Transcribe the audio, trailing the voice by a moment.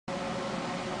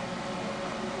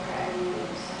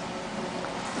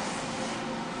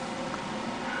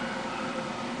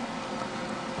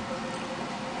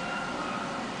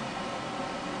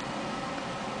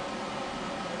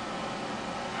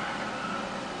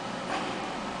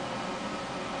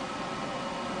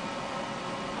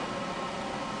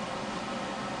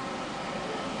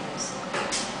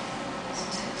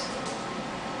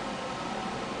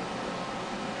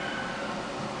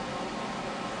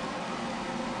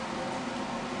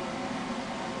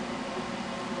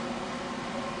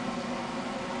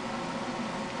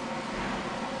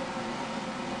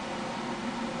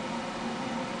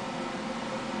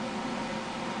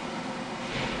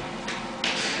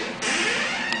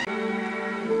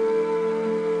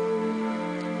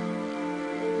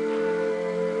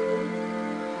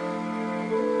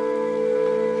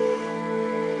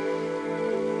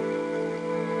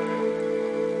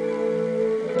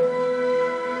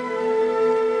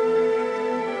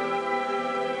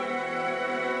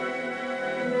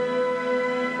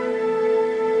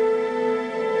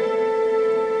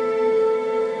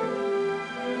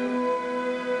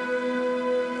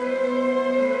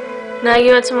Now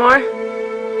you want some more?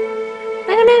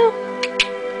 No.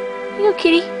 You go,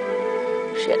 kitty.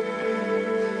 Shit.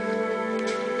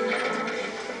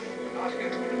 Oscar,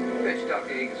 fetch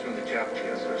Dr. Eagles from the chapel.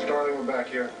 Yes, sir. Starling, we're back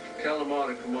here. Tell him all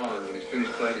to come on when he's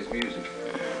finished playing his music.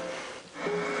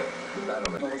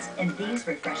 And these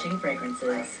refreshing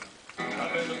fragrances.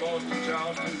 I've been to Boston,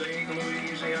 Charleston, Dayton,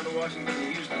 Louisiana,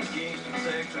 Washington, Houston, Kingston,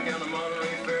 Texas, Ghana,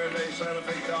 Monterey, Faraday, Santa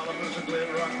Fe, Tallapoosa,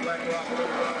 Glen Rock, Black Rock, Little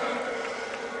Rock.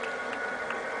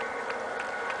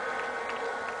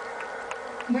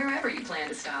 Wherever you plan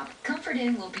to stop, Comfort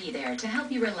Inn will be there to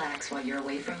help you relax while you're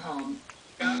away from home.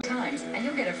 Times, and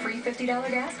you'll get a free $50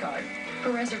 gas card.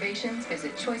 For reservations,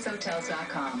 visit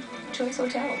choicehotels.com. Choice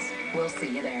Hotels. We'll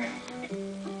see you there.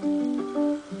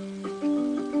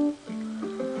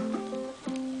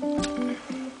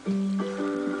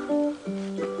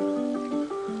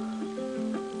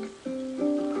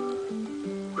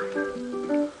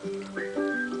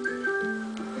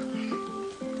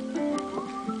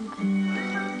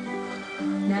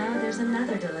 Now there's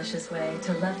another delicious way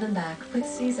to love them back with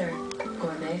Caesar.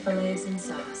 Gourmet fillets and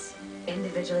sauce.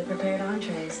 Individually prepared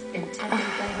entrees in tempting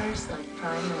flavors like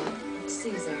prime rib.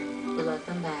 Caesar, love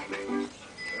them back.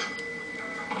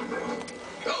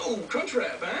 Oh, crunch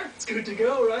wrap, huh? It's good to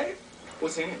go, right?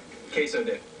 What's in it? Queso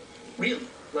dip. Really?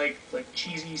 Like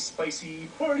cheesy, spicy,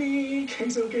 party,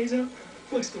 queso.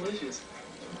 Looks delicious.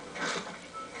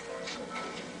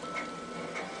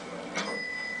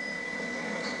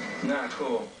 Not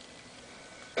cool.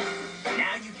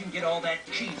 Now you can get all that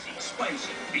cheesy,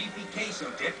 spicy, beefy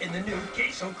queso dip in the new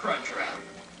Queso Crunch Wrap.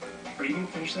 Are you gonna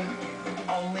finish that?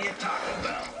 Only at Taco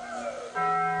Bell.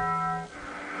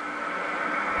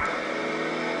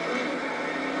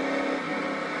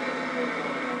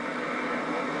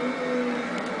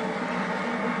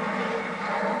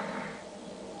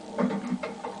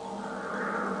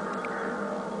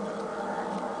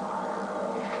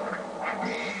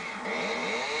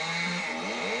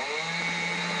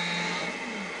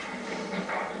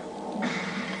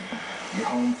 Your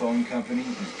home phone company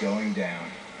is going down.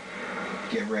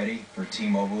 Get ready for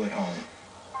T-Mobile at home.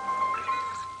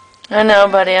 I know,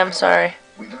 buddy. I'm sorry.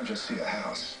 We don't just see a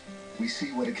house. We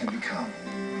see what it can become.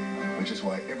 Which is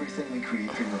why everything we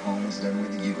create for your home is done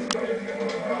with you in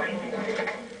mind.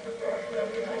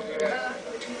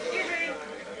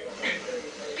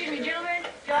 Excuse me, gentlemen,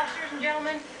 officers and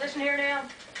gentlemen, listen here now.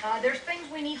 There's things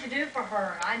we need to do for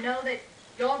her. I know that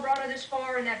y'all brought her this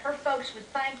far and that her folks would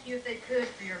thank you if they could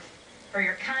for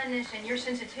your kindness and your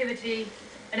sensitivity.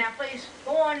 And now please,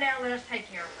 go on now, let us take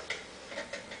care of her.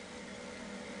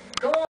 Go on.